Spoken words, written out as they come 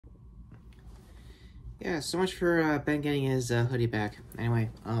Yeah, so much for Ben getting his hoodie back. Anyway,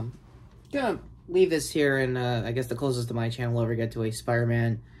 gonna leave this here, and I guess the closest to my channel will ever get to a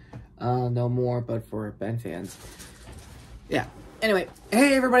Spider-Man, no more, but for Ben fans. Yeah. Anyway,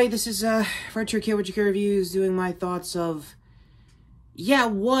 hey everybody, this is Retro Kid with Your Reviews, doing my thoughts of, yeah,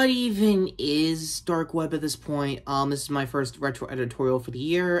 what even is Dark Web at this point? This is my first retro editorial for the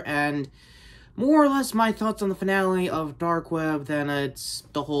year, and more or less my thoughts on the finale of Dark Web than it's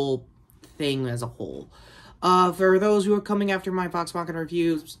the whole thing as a whole. For those who are coming after my Vox Machina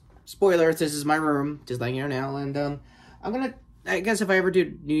reviews, spoilers, this is my room, just letting you know now, and I guess if I ever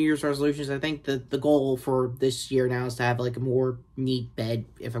do New Year's resolutions, I think the goal for this year now is to have like a more neat bed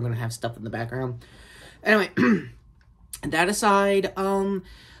if I'm gonna have stuff in the background. Anyway, that aside,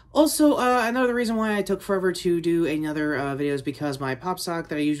 also, another reason why I took forever to do another video is because my pop sock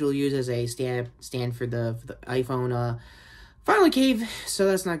that I usually use as a stand for the iPhone, finally caved, so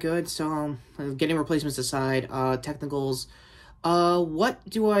that's not good. So, getting replacements aside, technicals, what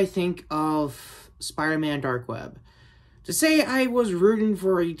do I think of Spider-Man Dark Web? To say I was rooting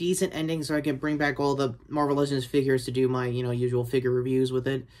for a decent ending so I could bring back all the Marvel Legends figures to do my, usual figure reviews with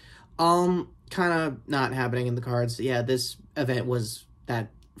it, kind of not happening in the cards. Yeah, this event was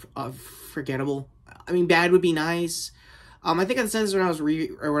that forgettable. I mean, bad would be nice. I think I said this when I was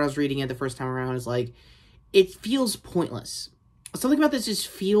reading it the first time around, is like, it feels pointless. Something about this just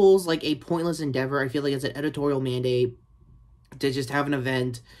feels like a pointless endeavor. I feel like it's an editorial mandate to just have an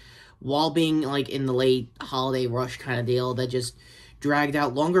event while being, like, in the late holiday rush kind of deal that just dragged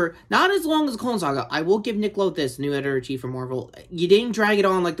out longer. Not as long as the Clone Saga. I will give Nick Loth this, new editor-in-chief for Marvel. You didn't drag it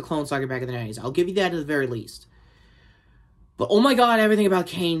on like the Clone Saga back in the 90s. I'll give you that at the very least. But, oh my god, everything about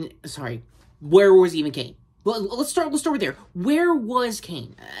Kane... Sorry. Where was even Kane? Well, let's start with there. Where was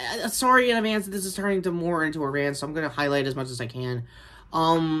Kane? Sorry in advance that this is turning to more into a rant, so I'm going to highlight as much as I can.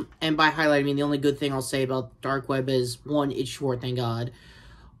 And by highlight, I mean the only good thing I'll say about Dark Web is, one, it's short, thank god.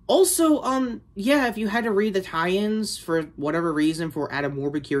 Also, yeah, if you had to read the tie-ins for whatever reason for out of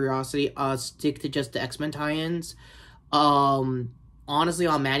morbid curiosity, stick to just the X-Men tie-ins. Honestly,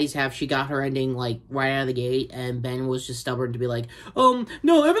 on Maddie's half, she got her ending, like, right out of the gate, and Ben was just stubborn to be like,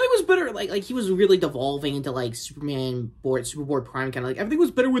 no, everything was better. Like he was really devolving into, like, Superboard Prime, kind of like, everything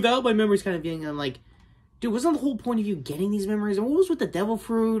was better without my memories kind of feeling. And I'm like, dude, wasn't the whole point of you getting these memories? And what was with the Devil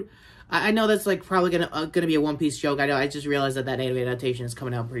Fruit? I know that's, like, probably gonna be a One Piece joke. I just realized that anime adaptation is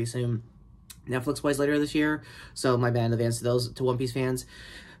coming out pretty soon. Netflix-wise later this year, so my bad in advance to those, to One Piece fans.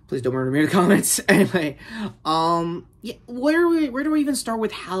 Please don't murder me in the comments. Anyway, yeah, where do we even start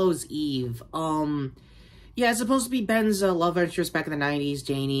with Hallows Eve? Yeah, it's supposed to be Ben's love interest back in the 90s,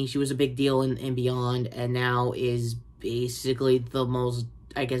 Janie. She was a big deal in Beyond, and now is basically the most,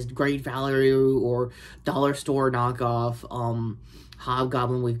 I guess, Great Value or dollar store knockoff,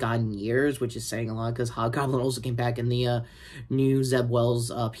 Hobgoblin we've gotten in years, which is saying a lot, because Hobgoblin also came back in the new Zeb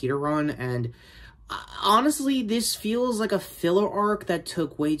Wells Peter run, and honestly, this feels like a filler arc that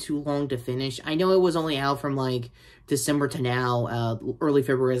took way too long to finish. I know it was only out from, like, December to now, early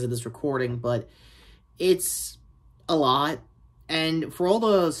February as of this recording, but it's a lot. And for all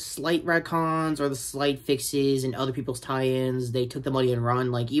the slight retcons or the slight fixes and other people's tie-ins, they took the money and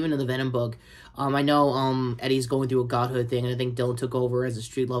run. Like, even in the Venom book, I know Eddie's going through a godhood thing, and I think Dylan took over as a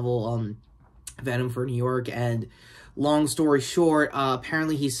street-level Venom for New York. And long story short,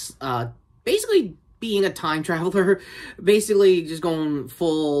 apparently he's basically being a time traveler, basically just going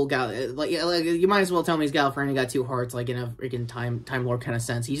full like you might as well tell me he's Gallifreyan got two hearts, like in a freaking time lord kind of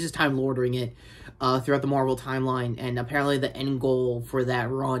sense. He's just time lording it throughout the Marvel timeline, and apparently the end goal for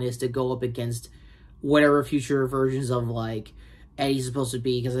that run is to go up against whatever future versions of, like, Eddie's supposed to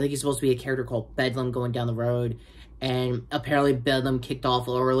be, because I think he's supposed to be a character called Bedlam going down the road, and apparently Bedlam kicked off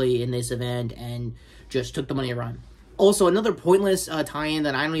early in this event and just took the money and run. Also, another pointless tie-in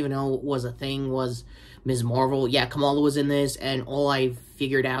that I don't even know was a thing was Ms. Marvel. Yeah, Kamala was in this, and all I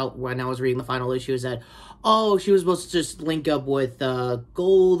figured out when I was reading the final issue is that, oh, she was supposed to just link up with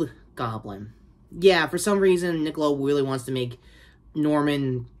Gold Goblin. Yeah, for some reason, Niccolo really wants to make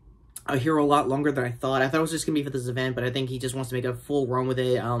Norman a hero a lot longer than I thought. I thought it was just going to be for this event, but I think he just wants to make a full run with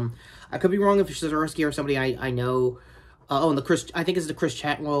it. I could be wrong if it's Zdarsky or somebody I know. And I think it's the Chris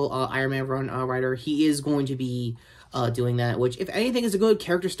Chatwell Iron Man run writer. He is going to be doing that, which, if anything, is a good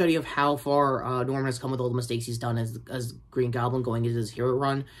character study of how far Norman has come with all the mistakes he's done as Green Goblin going into his hero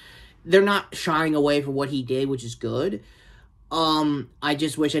run. They're not shying away from what he did, which is good. I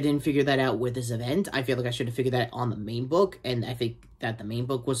just wish I didn't figure that out with this event. I feel like I should have figured that on the main book, and I think that the main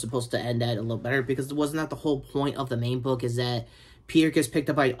book was supposed to end that a little better, because wasn't that the whole point of the main book, is that Peter gets picked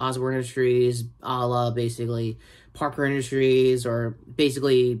up by Osborn Industries, a la, basically, Parker Industries, or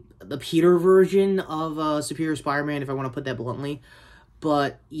basically the Peter version of Superior Spider-Man, if I want to put that bluntly.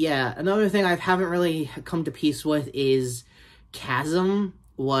 But yeah, another thing I haven't really come to peace with is Chasm,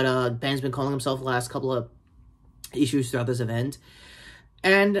 what Ben's been calling himself the last couple of issues throughout this event.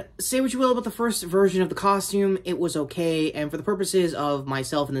 And say what you will about the first version of the costume, it was okay, and for the purposes of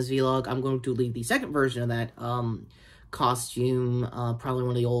myself in this vlog, I'm going to leave the second version of that costume, probably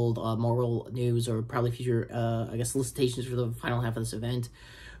one of the old Marvel news, or probably future, I guess, solicitations for the final half of this event,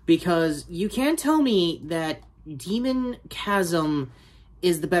 because you can't tell me that Demon Chasm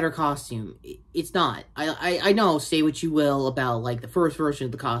is the better costume. It's not. I know, say what you will about, like, the first version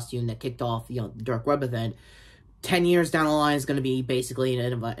of the costume that kicked off, you know, the Dark Web event. 10 years down the line is going to be basically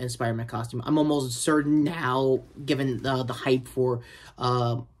an Spider-Man costume. I'm almost certain now, given the hype for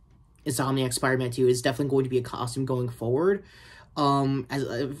Insomniac Spider-Man 2, is definitely going to be a costume going forward. For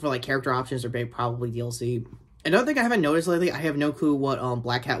like character options or probably DLC. Another thing I haven't noticed lately, I have no clue what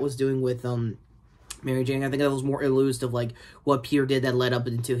Black Cat was doing with Mary Jane. I think that was more elusive of like what Peter did that led up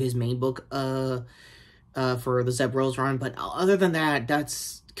into his main book for the Zeb Wells run. But other than that,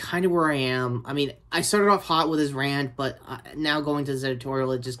 that's kind of where I am. I mean, I started off hot with his rant, but now going to this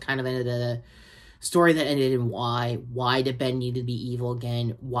editorial, it just kind of ended a story that ended in why. Why did Ben need to be evil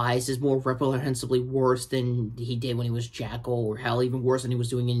again? Why is this more reprehensibly worse than he did when he was Jackal, or hell, even worse than he was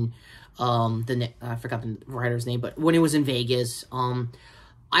doing in I forgot the writer's name, but when he was in Vegas.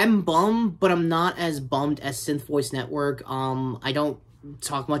 I'm bummed, but I'm not as bummed as Synth Voice Network. I don't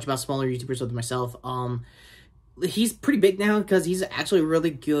talk much about smaller YouTubers other myself. He's pretty big now because he's actually a really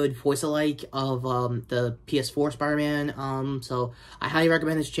good voice-alike of the PS4 Spider-Man. So I highly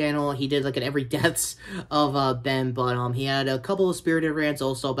recommend his channel. He did like an every deaths of Ben, but he had a couple of spirited rants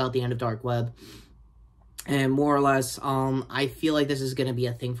also about the end of Dark Web. And more or less, I feel like this is going to be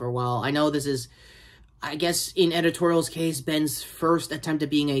a thing for a while. I know this is, I guess, in Editorial's case, Ben's first attempt at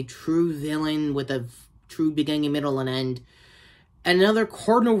being a true villain with a true beginning, middle, and end. And another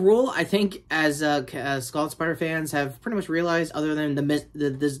cardinal rule, I think, as Scarlet Spider fans have pretty much realized, other than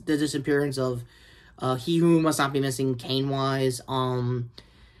the disappearance of He Who Must Not Be Missing, Kane-wise,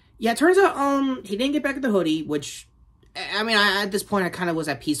 yeah, it turns out, he didn't get back at the hoodie, which, I mean, at this point, I kind of was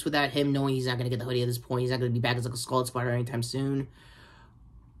at peace with that, him knowing he's not going to get the hoodie at this point, he's not going to be back as like a Scarlet Spider anytime soon.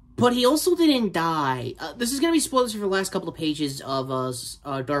 But he also didn't die. This is going to be spoilers for the last couple of pages of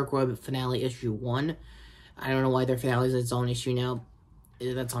Dark Web Finale Issue 1. I don't know why their finale is its own issue now.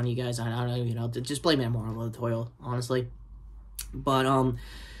 That's on you guys. I don't know, you know. Just blame it more on the toil, honestly. But,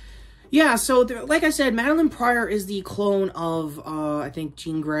 yeah, so, like I said, Madeline Pryor is the clone of, I think,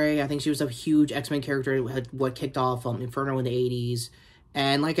 Jean Grey. I think she was a huge X-Men character, what kicked off Inferno in the 80s.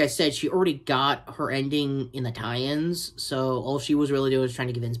 And like I said, she already got her ending in the tie-ins, so all she was really doing was trying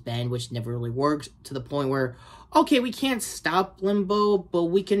to convince Ben, which never really worked, to the point where, okay, we can't stop Limbo, but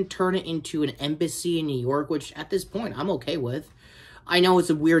we can turn it into an embassy in New York, which at this point, I'm okay with. I know it's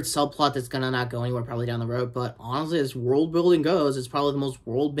a weird subplot that's gonna not go anywhere probably down the road, but honestly, as world building goes, it's probably the most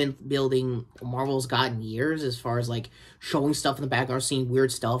world building Marvel's got in years, as far as, like, showing stuff in the background, seeing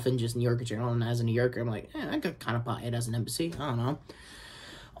weird stuff in just New York in general, and as a New Yorker, I'm like, I could kind of buy it as an embassy, I don't know.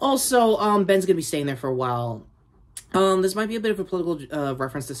 Also, Ben's gonna be staying there for a while. This might be a bit of a political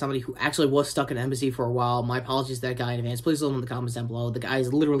reference to somebody who actually was stuck in an embassy for a while. My apologies to that guy in advance. Please leave them in the comments down below. The guy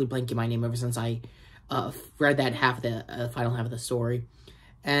is literally blanking my name ever since I read that final half of the story.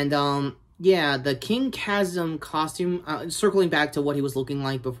 And, yeah, the King Chasm costume, circling back to what he was looking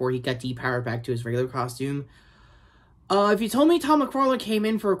like before he got depowered back to his regular costume. If you told me Tom McFarlane came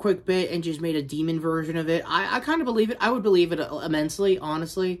in for a quick bit and just made a demon version of it, I kind of believe it. I would believe it immensely,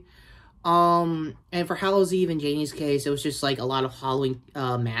 honestly. And for Hallows Eve in Janie's case, it was just, like, a lot of Halloween,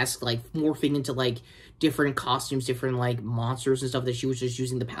 masks, like, morphing into, like, different costumes, different, like, monsters and stuff that she was just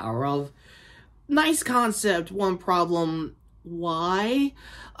using the power of. Nice concept, one problem, why?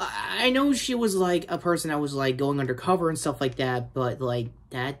 I know she was, like, a person that was, like, going undercover and stuff like that, but, like,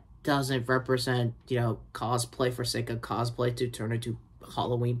 that doesn't represent, you know, cosplay for sake of cosplay to turn into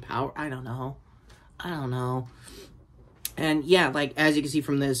Halloween power. I don't know. And yeah, like, as you can see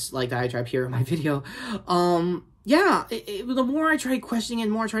from this, like, diatribe here in my video, yeah, the more I try questioning it,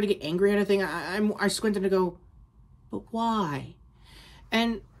 the more I try to get angry at anything, I squint and I go, but why?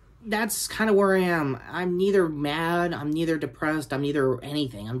 And that's kind of where I am. I'm neither mad, I'm neither depressed, I'm neither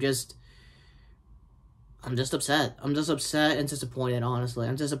anything. I'm just upset. I'm just upset and disappointed, honestly.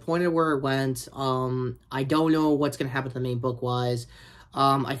 I'm disappointed where it went. I don't know what's going to happen to the main book-wise.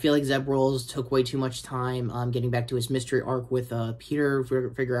 I feel like Zeb Wells took way too much time getting back to his mystery arc with Peter,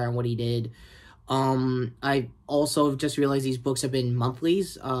 figuring out what he did. I also just realized these books have been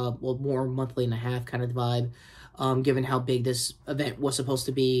monthlies, well, more monthly and a half kind of vibe. given how big this event was supposed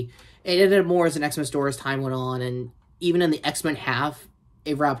to be. It ended up more as an X-Men story as time went on, and even in the X-Men half,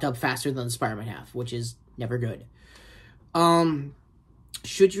 it wrapped up faster than the Spider-Man half, which is never good.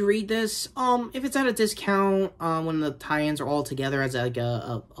 Should you read this? If it's at a discount, when the tie-ins are all together as like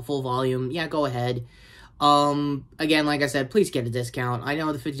a full volume, yeah, go ahead. Again, like I said, please get a discount. I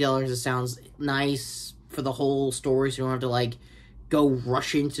know the $50, it sounds nice for the whole story, so you don't have to, like, go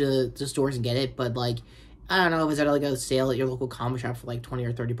rush into the stores and get it, but, like, I don't know, if it's at, like, a sale at your local comic shop for, like, 20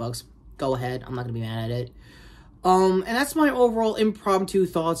 or 30 bucks, go ahead. I'm not gonna be mad at it. And that's my overall impromptu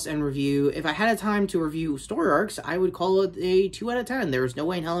thoughts and review. If I had a time to review story arcs, I would call it a 2 out of 10. There's no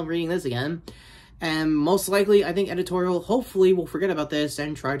way in hell I'm reading this again. And most likely, I think editorial hopefully will forget about this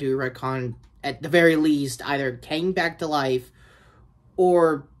and try to retcon, at the very least, either Kang back to life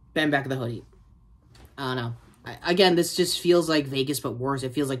or Ben back to the hoodie. I don't know. Again, this just feels like Vegas but worse.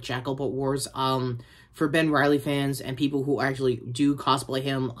 It feels like Jackal but worse. For Ben Reilly fans and people who actually do cosplay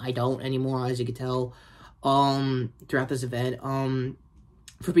him, I don't anymore, as you can tell, throughout this event.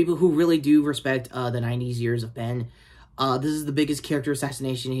 For people who really do respect the 90s years of Ben, this is the biggest character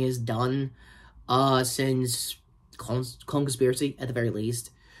assassination he has done since Clone Conspiracy, at the very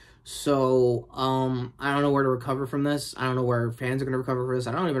least. So, I don't know where to recover from this. I don't know where fans are going to recover for this.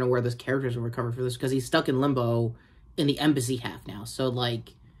 I don't even know where this character's going to recover for this, because he's stuck in limbo in the embassy half now. So,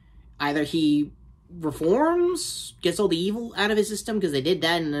 like, either he reforms, gets all the evil out of his system, because they did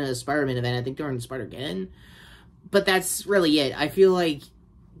that in a Spider-Man event, I think during Spider-Gwen. But that's really it. I feel like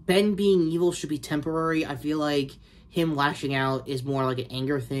Ben being evil should be temporary. I feel like him lashing out is more like an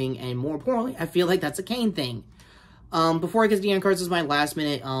anger thing, and more importantly, I feel like that's a Kane thing. Before I get to the end cards, this is my last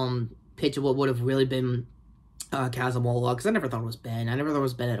minute pitch of what would have really been Chasm Warlock, because I never thought it was Ben. I never thought it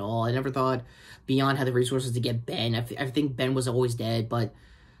was Ben at all. I never thought Beyond had the resources to get Ben. I think Ben was always dead, but...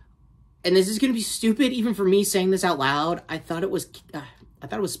 And this is going to be stupid, even for me saying this out loud. I thought it was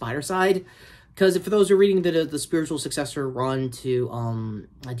Spider-Side, because for those who are reading the spiritual successor run to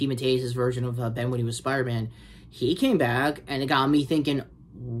DeMatteis' version of Ben when he was Spider-Man, he came back, and it got me thinking,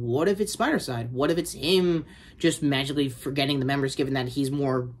 what if it's Spider-Side? What if it's him just magically forgetting the members, given that he's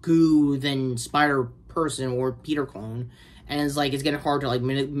more goo than Spider-Person or Peter clone, and it's like, it's getting hard to, like,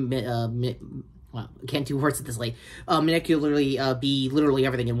 well, I can't do words at this late. Manicularly be literally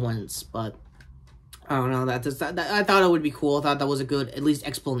everything in once, but I don't know. I thought it would be cool. I thought that was a good, at least,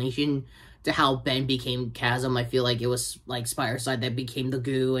 explanation to how Ben became Chasm. I feel like it was like Spider-Side that became the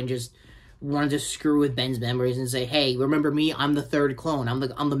goo and just wanted to screw with Ben's memories and say, "Hey, remember me? I'm the third clone.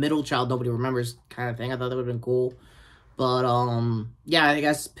 I'm the middle child nobody remembers," kind of thing. I thought that would have been cool. But yeah, I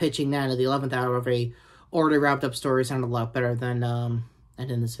guess pitching that at the 11th hour of a already wrapped up story sounded a lot better than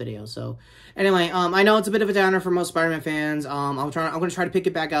in this video. So anyway, I know it's a bit of a downer for most Spider-Man fans. I'm going to try to pick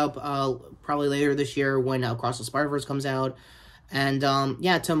it back up probably later this year when Across the Spider-Verse comes out. And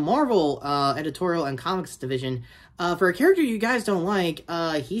yeah, to Marvel editorial and comics division, for a character you guys don't like,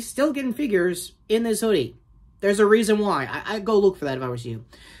 he's still getting figures in this hoodie. There's a reason why. I'd go look for that if I was you.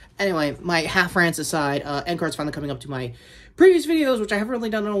 Anyway, my half rants aside, end cards finally coming up to my previous videos, which I haven't really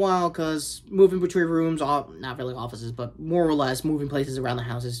done in a while, because moving between rooms, not really offices, but more or less moving places around the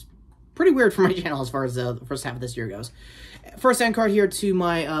house is pretty weird for my channel as far as the first half of this year goes. First end card here to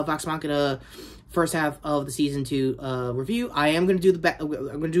my Vox Machina first half of the season 2 review. I am going to do I'm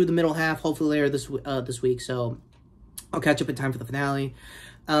going to do the middle half hopefully later this week, so I'll catch up in time for the finale.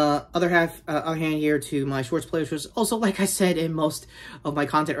 Other hand here to my shorts play, which was also, like I said in most of my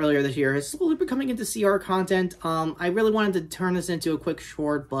content earlier this year, is slowly becoming into CR content. I really wanted to turn this into a quick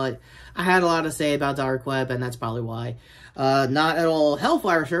short, but I had a lot to say about Dark Web, and that's probably why. Not at all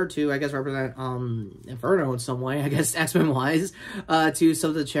Hellfire shirt to, I guess, represent Inferno in some way, I guess, X-Men wise, to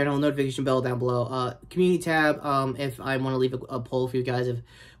sub to the channel, notification bell down below, community tab, if I want to leave a poll for you guys of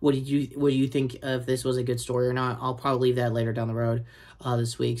what do you think if this was a good story or not. I'll probably leave that later down the road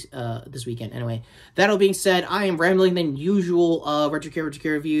this weekend. Anyway, that all being said, I am rambling than usual Retro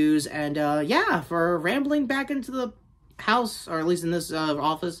Care reviews, and yeah, for rambling back into the house, or at least in this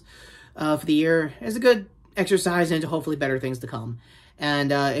office for the year, is a good exercise into hopefully better things to come.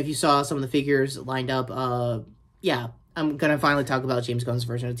 And if you saw some of the figures lined up, yeah, I'm gonna finally talk about James Gunn's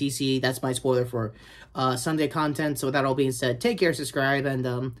version of DC. That's my spoiler for Sunday content. So with that all being said, take care, subscribe,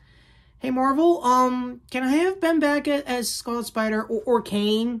 and hey Marvel, can I have Ben back as Scarlet Spider or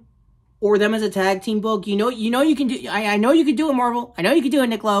Kane, or them as a tag team book? You know you can do. I know you can do it, Marvel. I know you can do it,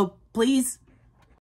 Nick Lowe. Please.